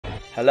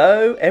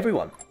Hello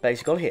everyone,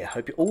 Basicol here.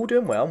 Hope you're all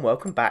doing well and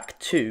welcome back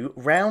to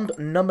round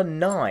number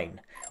 9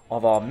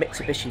 of our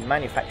Mitsubishi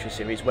Manufacturer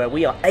series, where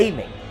we are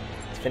aiming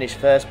to finish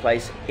first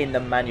place in the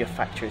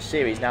Manufacturer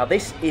series. Now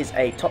this is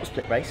a top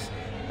split race,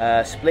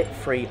 split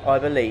free I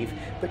believe,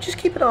 but just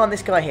keep an eye on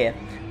this guy here.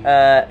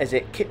 Is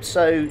it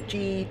Kipso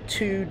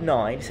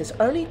G29? It says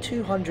only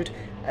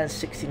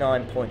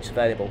 269 points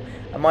available,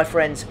 and my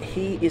friends,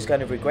 he is going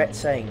to regret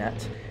saying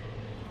that.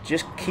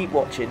 Just keep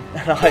watching,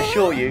 and I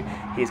assure you,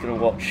 he's going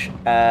to watch.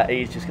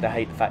 He's just going to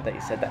hate the fact that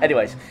he said that.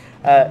 Anyways,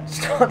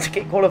 start to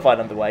get qualifying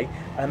underway,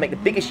 and make the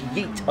biggest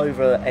yeet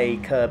over a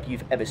curb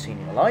you've ever seen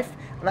in your life.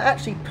 And that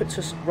actually puts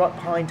us right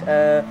behind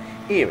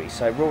Thierry.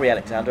 So Rory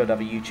Alexander,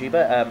 another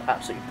YouTuber,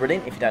 absolutely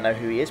brilliant. If you don't know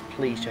who he is,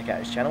 please check out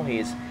his channel. He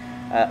is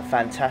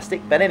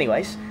fantastic. But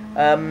anyways,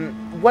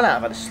 well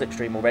out of the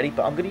slipstream already,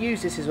 but I'm going to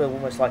use this as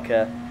almost like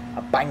a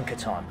banker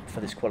time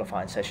for this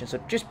qualifying session. So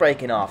just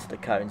braking after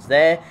the cones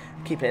there,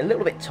 keeping it a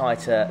little bit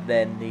tighter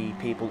than the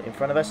people in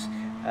front of us.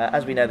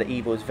 As we know, the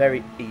Evo is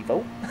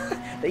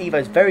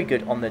very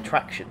good on the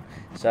traction.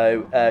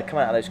 So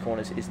coming out of those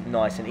corners is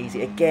nice and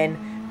easy.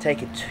 Again,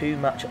 taking too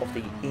much of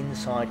the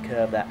inside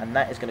curve there, and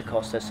that is going to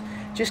cost us.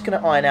 Just going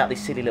to iron out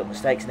these silly little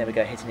mistakes, and there we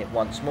go, hitting it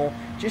once more.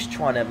 Just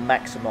trying to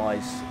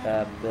maximise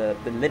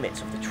the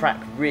limits of the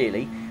track,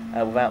 really.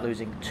 Without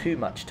losing too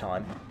much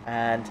time,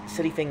 and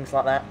silly things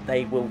like that,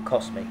 they will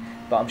cost me,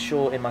 but I'm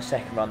sure in my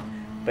second run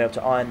I'll be able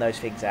to iron those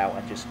things out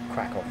and just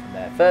crack on from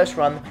there. First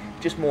run,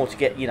 just more to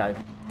get,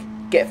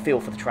 get a feel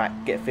for the track,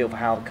 get a feel for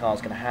how the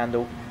car's going to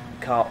handle.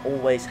 The car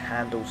always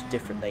handles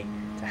differently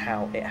to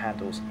how it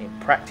handles in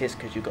practice,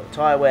 because you've got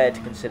tyre wear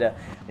to consider,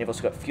 and you've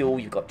also got fuel,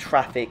 you've got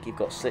traffic, you've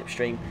got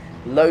slipstream,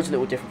 loads of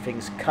little different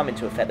things come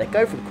into effect. They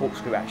go for the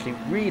corkscrew actually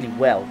really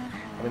well.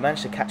 We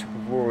managed to catch up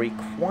with Rory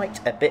quite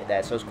a bit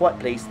there, so I was quite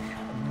pleased.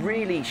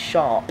 Really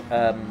sharp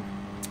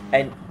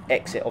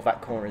exit of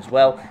that corner as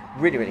well.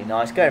 Really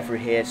nice. Going through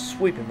here,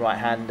 swooping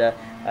right-hander,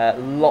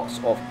 lots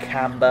of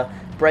camber,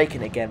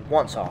 braking again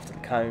once after the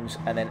cones,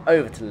 and then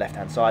over to the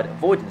left-hand side,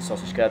 avoiding the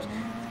sausage curbs,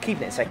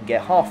 keeping it in second gear,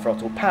 half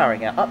throttle,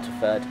 powering out up to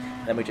third.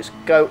 Then we just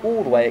go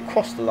all the way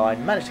across the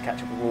line, manage to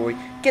catch up with Rory,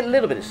 get a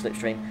little bit of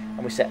slipstream,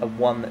 and we set a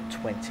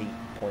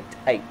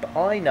 1:20.8. But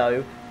I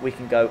know we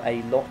can go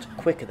a lot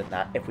quicker than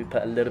that if we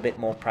put a little bit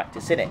more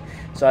practice in it.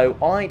 So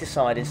I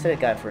decided, instead of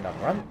going for another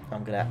run,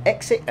 I'm going to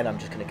exit and I'm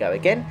just going to go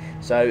again.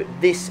 So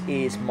this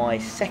is my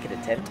second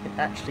attempt,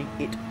 and actually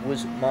it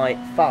was my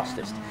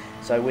fastest.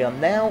 So we are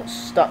now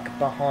stuck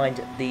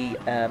behind the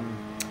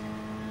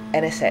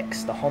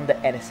NSX, the Honda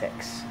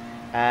NSX.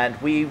 And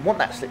we want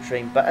that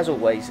slipstream, but as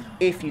always,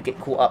 if you get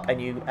caught up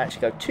and you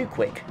actually go too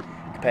quick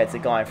compared to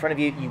the guy in front of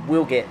you, you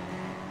will get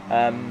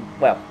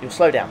well, you'll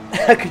slow down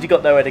because you've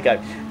got nowhere to go,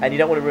 and you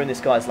don't want to ruin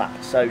this guy's lap.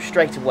 So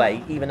straight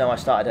away, even though I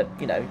started at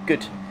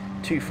good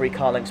 2-3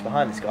 car lengths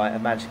behind this guy, I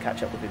managed to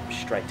catch up with him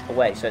straight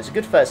away. So it's a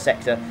good first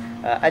sector.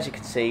 As you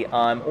can see,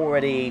 I'm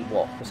already,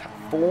 what was that,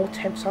 4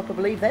 tenths up, I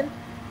believe. Then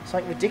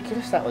something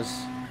ridiculous. That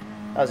was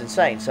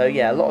insane. So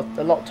yeah, a lot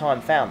of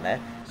time found there.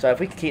 So if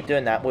we can keep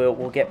doing that,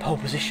 we'll get pole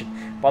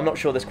position. But I'm not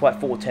sure there's quite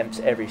 4 tenths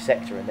every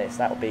sector in this.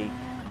 That would be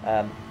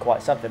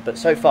quite something, but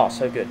so far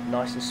so good,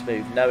 nice and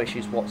smooth, no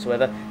issues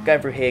whatsoever. Going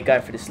through here,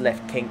 going for this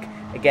left kink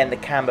again. The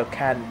camber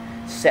can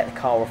set the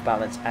car off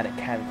balance, and it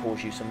can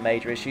cause you some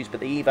major issues, but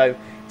the Evo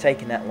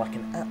taking that like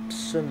an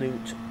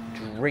absolute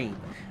dream.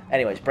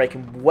 Anyways,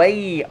 braking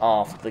way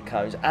after the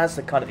cones as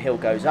the kind of hill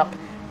goes up.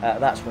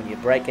 That's when you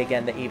brake.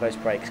 Again, the Evo's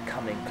brakes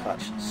come in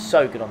clutch,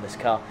 so good on this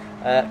car.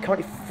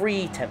 Currently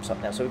 3 tenths up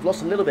now, so we've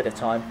lost a little bit of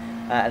time.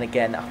 And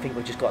again, I think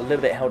we've just got a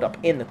little bit held up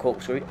in the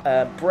corkscrew.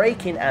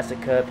 Braking as the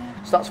curb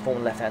starts to form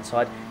on the left-hand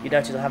side. You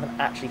notice I haven't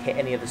actually hit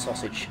any of the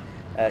sausage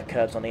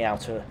curbs on the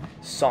outer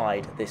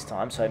side this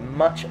time. So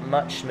much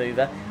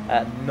smoother.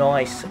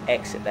 Nice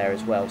exit there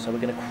as well. So we're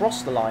going to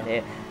cross the line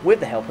here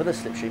with the help of the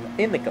slipstream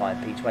in the Guy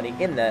P20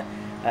 in the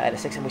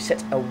NSX. And we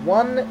set a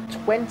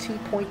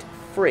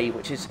 1:20.3,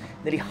 which is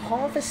nearly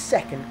half a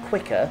second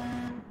quicker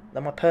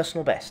than my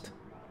personal best.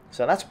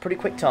 So that's a pretty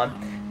quick time.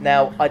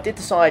 Now, I did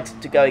decide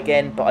to go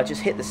again, but I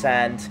just hit the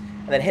sand,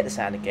 and then hit the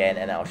sand again,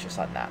 and I was just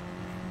like, nah,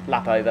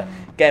 lap over,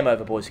 game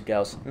over, boys and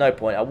girls, no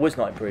point, I was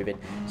not improving.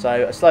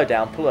 So I slowed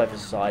down, pulled over to the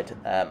side,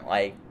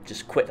 I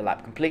just quit the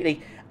lap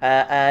completely,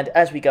 and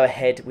as we go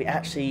ahead, we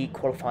actually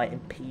qualify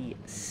in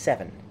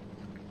P7.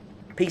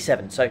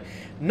 So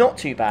not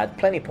too bad,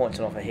 plenty of points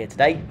on offer here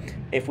today.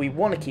 If we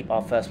want to keep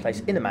our first place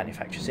in the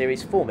Manufacturer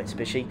Series for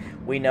Mitsubishi,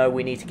 we know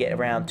we need to get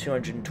around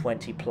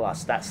 220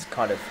 plus. That's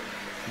kind of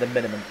the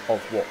minimum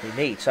of what we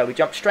need. So we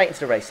jump straight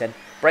into the race then.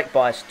 Brake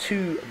bias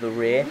to the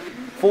rear.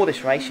 For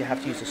this race, you have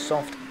to use the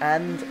soft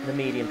and the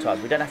medium tyres.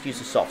 We don't have to use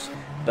the softs,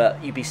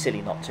 but you'd be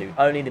silly not to.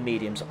 Only the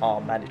mediums are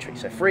mandatory.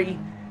 So 3,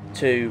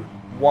 2,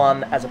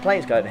 1. As the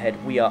planes go overhead,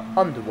 we are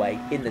underway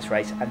in this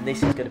race, and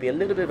this is going to be a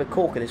little bit of a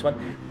corker, this one.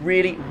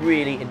 Really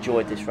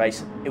enjoyed this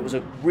race. It was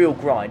a real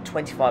grind.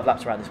 25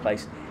 laps around this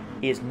place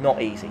is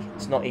not easy.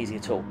 It's not easy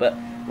at all, but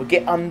we'll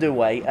get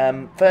underway.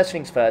 First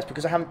things first,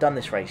 because I haven't done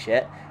this race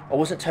yet, I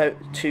wasn't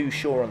too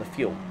sure on the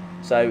fuel.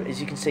 So as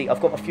you can see, I've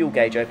got my fuel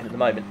gauge open at the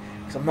moment,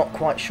 because I'm not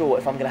quite sure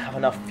if I'm going to have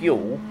enough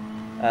fuel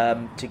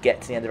to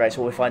get to the end of the race,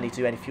 or if I need to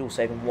do any fuel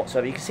saving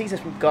whatsoever. You can see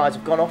some guys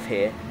have gone off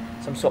here,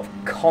 some sort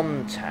of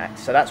contact,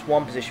 so that's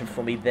one position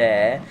for me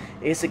there.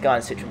 Is the guy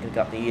in Citroen going to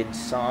go up the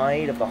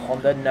inside of the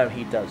Honda? No,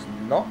 he does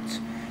not.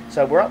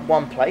 So we're up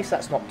one place,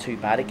 that's not too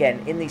bad.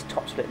 Again, in these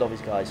top split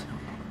lobbies, guys,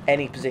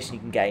 any position you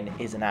can gain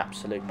is an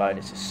absolute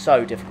bonus. It's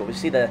so difficult. We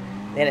see the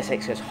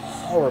NSX goes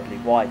horribly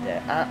wide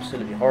there,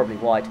 absolutely horribly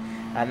wide,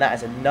 and that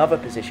is another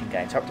position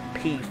gain. So up to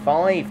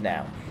P5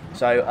 now.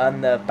 So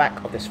on the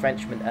back of this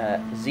Frenchman,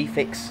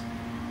 Zfix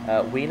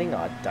Wheeling,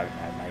 I don't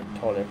know,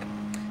 mate.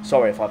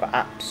 Sorry if I've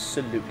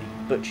absolutely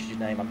butchered your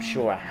name. I'm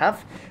sure I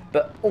have.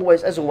 But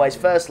always, as always,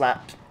 first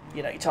lap,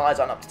 you know, your tyres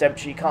aren't up to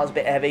temperature, your car's a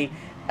bit heavy,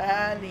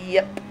 and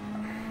yep,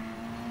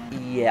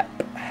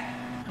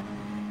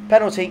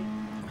 penalty,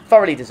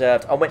 thoroughly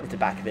deserved. I went into the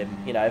back of him.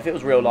 You know, if it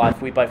was real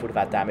life, we both would have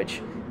had damage,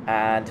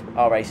 and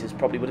our races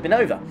probably would have been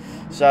over.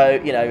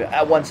 So, you know,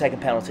 a 1 second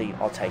penalty,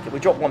 I'll take it. We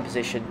dropped one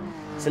position.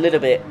 It's a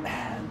little bit,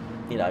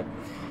 you know,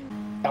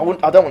 I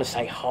don't want to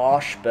say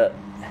harsh, but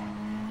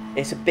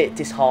it's a bit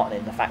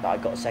disheartening, the fact that I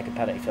got a second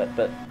penalty for it.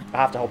 But I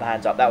have to hold my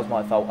hands up. That was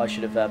my fault. I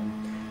should have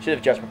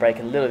adjusted my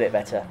braking a little bit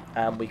better,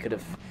 and we could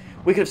have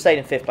stayed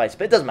in 5th place.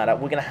 But it doesn't matter.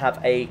 We're going to have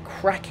a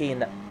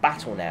cracking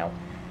battle now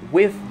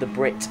with the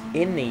Brit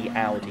in the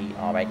Audi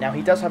R8. Now,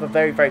 he does have a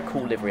very, very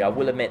cool livery. I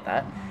will admit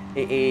that.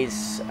 It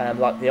is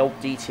like the old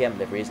DTM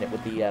livery, isn't it,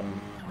 with the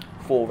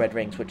 4 red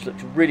rings, which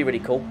looks really, really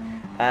cool.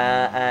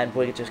 And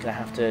we're just going to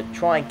have to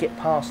try and get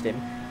past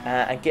him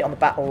and get on the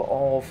battle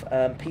of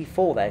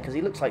P4 there, because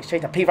he looks like he's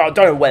chasing P4. I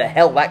don't know where the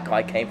hell that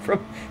guy came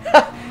from.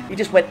 He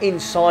just went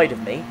inside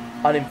of me,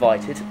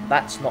 uninvited.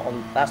 That's not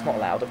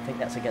allowed. I think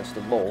that's against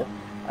the law.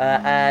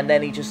 And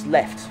then he just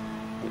left,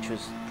 which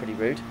was pretty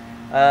rude.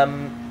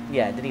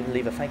 Yeah, didn't even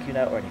leave a thank you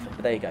note or anything,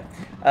 but there you go.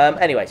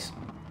 Anyways,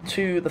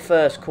 to the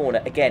first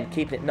corner. Again,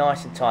 keeping it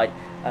nice and tight.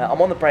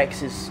 I'm on the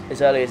brakes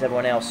as early as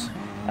everyone else,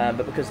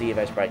 but because of the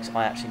Evo's brakes,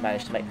 I actually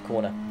managed to make the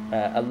corner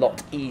a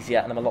lot easier,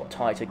 and I'm a lot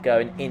tighter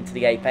going into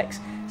the apex.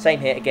 Same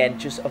here, again,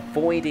 just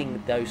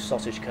avoiding those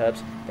sausage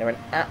curbs. They're an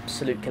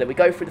absolute killer. We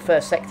go through the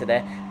first sector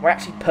there. We're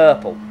actually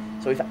purple,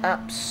 so we've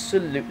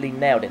absolutely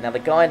nailed it. Now, the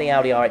guy in the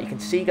Audi R8, you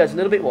can see, goes a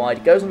little bit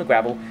wide, goes on the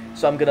gravel,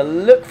 so I'm going to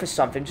look for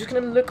something. I'm just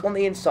going to look on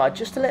the inside,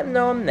 just to let him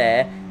know I'm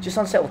there, just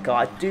unsettle the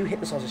car. I do hit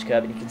the sausage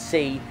curb, and you can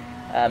see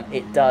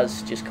it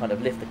does just kind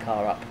of lift the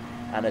car up,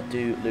 and I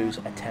do lose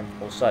a tenth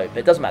or so, but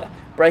it doesn't matter.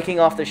 Braking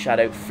after the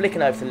shadow,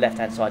 flicking over to the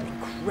left-hand side,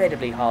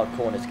 incredibly hard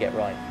corner to get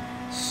right.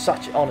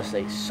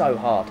 Honestly, so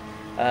hard.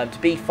 To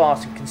be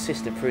fast and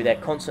consistent through there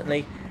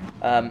constantly,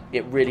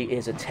 it really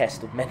is a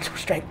test of mental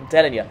strength, I'm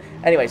telling you.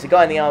 Anyways, the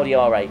guy in the Audi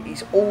R8,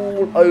 he's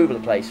all over the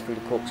place through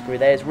the corkscrew.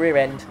 There's rear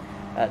end,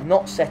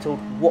 not settled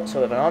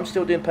whatsoever. And I'm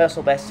still doing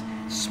personal best,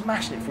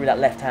 smashing it through that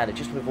left-hander,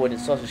 just avoiding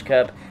the sausage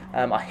curb.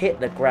 I hit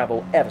the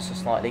gravel ever so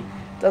slightly.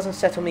 Doesn't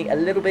settle me a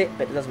little bit,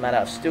 but it doesn't matter.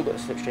 I've still got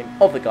the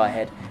slipstream of the guy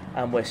ahead,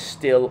 and we're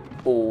still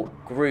all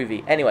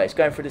groovy. Anyways,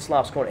 going through this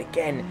last corner,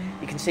 again,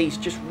 you can see he's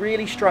just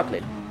really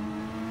struggling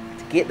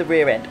to get the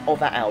rear end of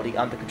that Audi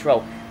under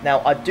control.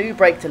 Now, I do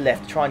brake to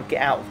left to try and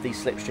get out of the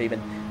slipstream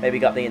and maybe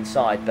go up the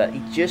inside, but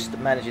he just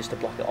manages to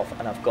block it off,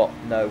 and I've got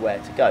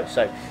nowhere to go.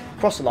 So,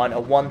 cross the line at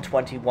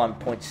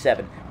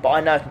 121.7, but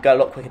I know I can go a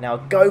lot quicker now.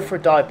 Go for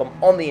a dive bomb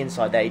on the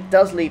inside there. It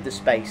does leave the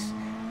space.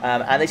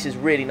 And this is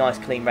really nice,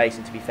 clean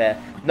racing, to be fair.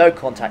 No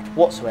contact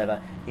whatsoever.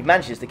 He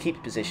manages to keep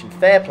his position.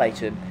 Fair play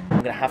to him.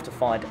 I'm going to have to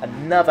find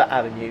another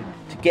avenue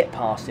to get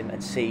past him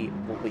and see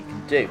what we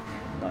can do.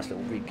 Nice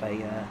little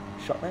replay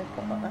shot there,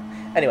 quite like that.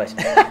 Anyways,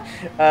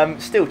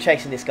 still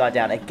chasing this guy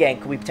down. Again,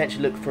 could we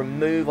potentially look for a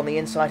move on the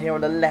inside here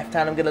on the left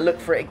hand? I'm going to look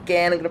for it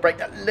again. I'm going to brake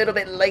that a little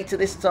bit later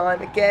this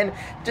time. Again,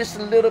 just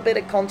a little bit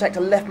of contact. I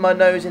left my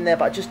nose in there,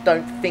 but I just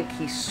don't think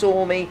he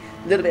saw me.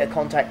 A little bit of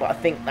contact, but I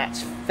think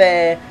that's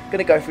fair. Going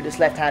to go through this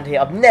left hand here.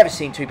 I've never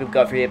seen two people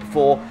go through here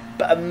before,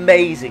 but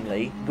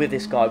amazingly, with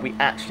this guy, we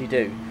actually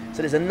do.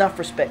 So there's enough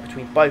respect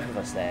between both of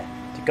us there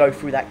to go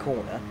through that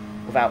corner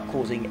without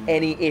causing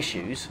any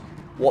issues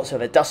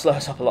whatsoever. It does slow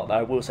us up a lot, though,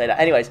 I will say that.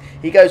 Anyways,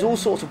 he goes all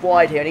sorts of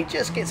wide here, and he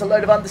just gets a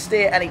load of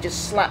understeer, and he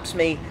just slaps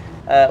me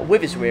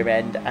with his rear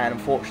end, and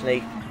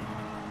unfortunately,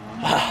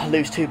 I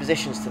lose 2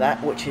 positions to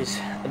that, which is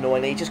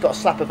annoying. He just got a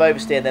slap of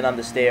oversteer, then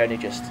understeer, and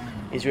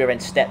his rear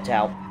end stepped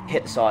out,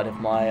 hit the side of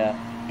my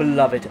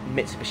beloved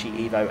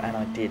Mitsubishi Evo, and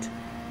I did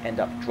end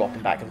up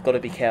dropping back. I've got to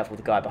be careful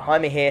with the guy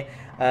behind me here,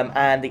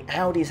 and the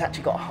Audi's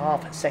actually got a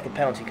half-second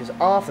penalty, because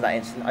after that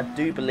incident, I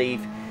do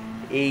believe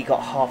he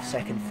got half a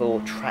second for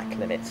track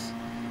limits.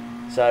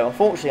 So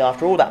unfortunately,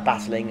 after all that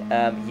battling,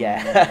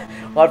 yeah,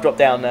 I've dropped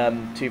down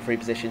 2-3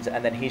 positions,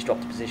 and then he's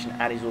dropped a position,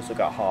 and he's also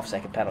got a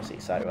half-second penalty.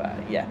 So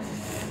yeah,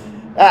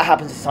 that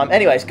happens this time.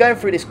 Anyways, going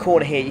through this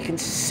corner here, you can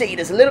see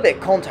there's a little bit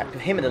of contact with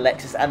him and the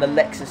Lexus, and the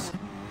Lexus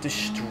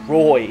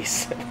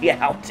destroys the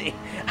Audi.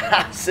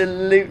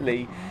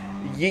 Absolutely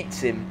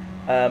yeets him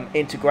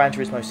into Gran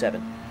Turismo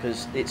 7,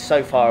 because it's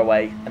so far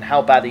away, and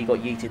how badly he got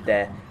yeeted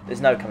there, there's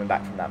no coming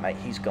back from that, mate.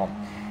 He's gone.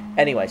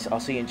 Anyways, I'll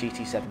see you in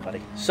GT7,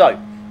 buddy. So,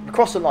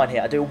 across the line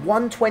here, I do a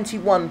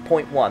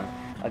 121.1.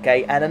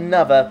 Okay, and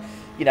another,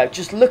 you know,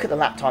 just look at the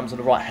lap times on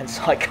the right hand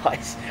side,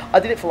 guys. I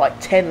did it for like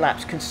 10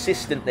 laps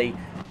consistently,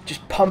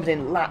 just pumping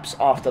in laps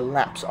after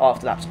laps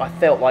after laps. I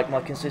felt like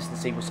my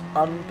consistency was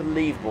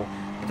unbelievable.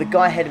 But the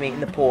guy ahead of me in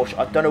the Porsche,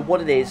 I don't know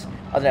what it is.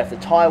 I don't know if the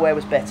tyre wear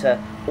was better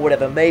or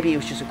whatever. Maybe he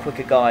was just a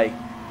quicker guy,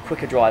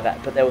 quicker driver,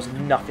 but there was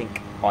nothing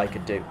I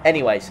could do.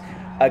 Anyways,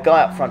 a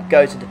guy up front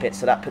goes into pits,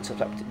 so that puts us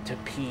up to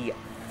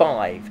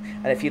P5.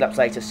 And a few laps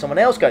later, someone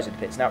else goes into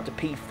pits, now up to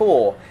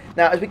P4.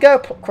 Now, as we go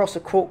across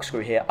the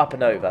corkscrew here, up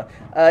and over,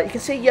 you can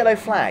see a yellow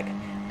flag.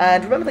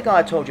 And remember the guy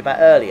I told you about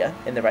earlier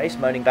in the race,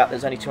 moaning about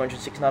there's only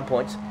 269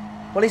 points?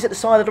 Well, he's at the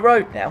side of the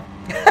road now.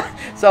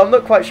 So I'm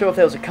not quite sure if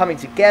there was a coming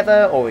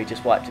together or he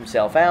just wiped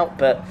himself out,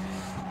 but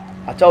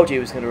I told you he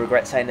was going to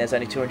regret saying there's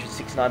only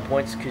 269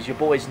 points because your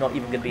boy's not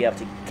even going to be able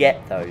to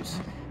get those.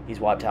 He's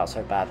wiped out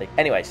so badly.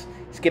 Anyways,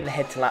 skipping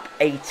ahead to lap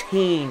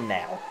 18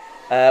 now.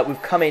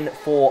 We've come in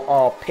for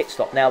our pit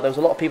stop. Now, there was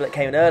a lot of people that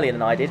came in earlier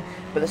than I did,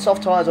 but the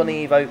soft tyres on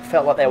the Evo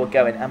felt like they were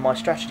going, and my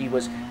strategy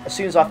was, as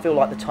soon as I feel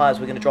like the tyres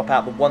were going to drop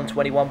out the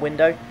 121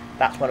 window,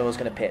 that's when I was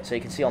going to pit. So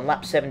you can see on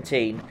lap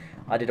 17,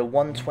 I did a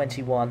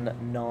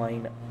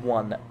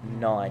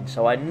 121.919.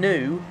 So I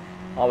knew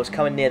I was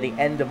coming near the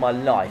end of my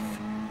life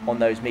on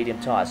those medium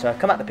tyres. So I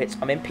come out the pits,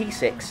 I'm in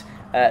P6,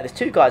 there's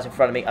two guys in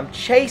front of me, I'm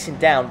chasing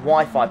down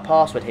Wi-Fi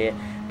password here,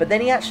 but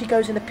then he actually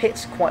goes into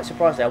pits quite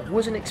surprisingly. I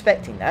wasn't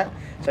expecting that.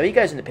 So he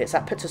goes into pits,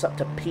 that puts us up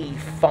to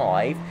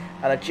P5,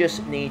 and I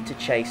just need to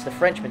chase the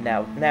Frenchman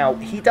now. Now,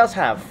 he does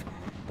have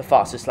the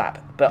fastest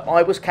lap, but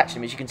I was catching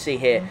him, as you can see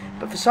here,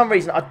 but for some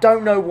reason, I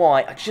don't know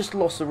why, I just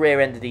lost the rear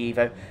end of the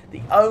Evo.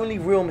 The only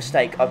real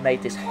mistake I've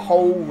made this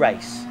whole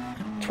race.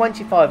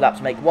 25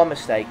 laps, make one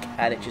mistake,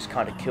 and it just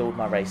kind of killed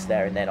my race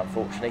there and then,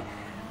 unfortunately.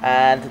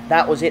 And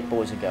that was it,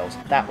 boys and girls.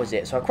 That was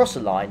it. So I crossed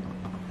the line,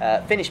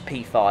 finished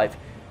P5.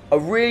 A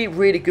really,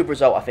 really good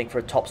result, I think, for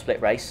a top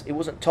split race. It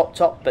wasn't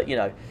top, but, you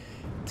know,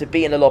 to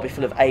be in a lobby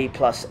full of A+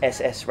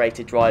 SS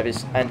rated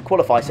drivers and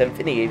qualify 7th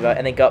in the Evo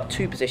and then go up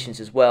 2 positions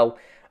as well.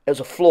 It was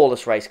a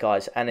flawless race,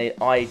 guys, and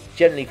I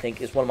generally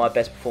think it's one of my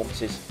best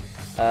performances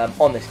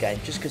on this game,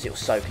 just because it was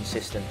so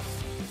consistent.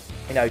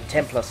 You know,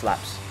 10+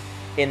 laps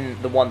in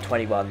the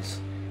 121s.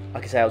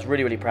 Like I say, I was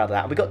really, really proud of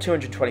that. And we got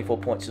 224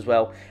 points as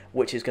well,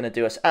 which is going to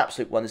do us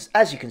absolute wonders.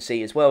 As you can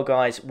see as well,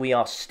 guys, we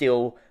are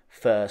still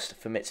first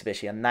for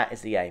Mitsubishi, and that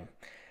is the aim.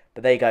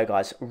 But there you go,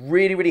 guys.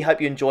 Really, really hope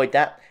you enjoyed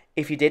that.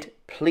 If you did,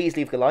 please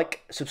leave a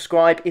like.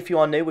 Subscribe if you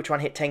are new. We're trying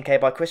to hit 10k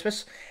by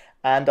Christmas.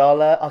 And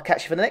I'll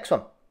catch you for the next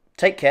one.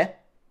 Take care.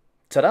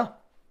 Ta-da.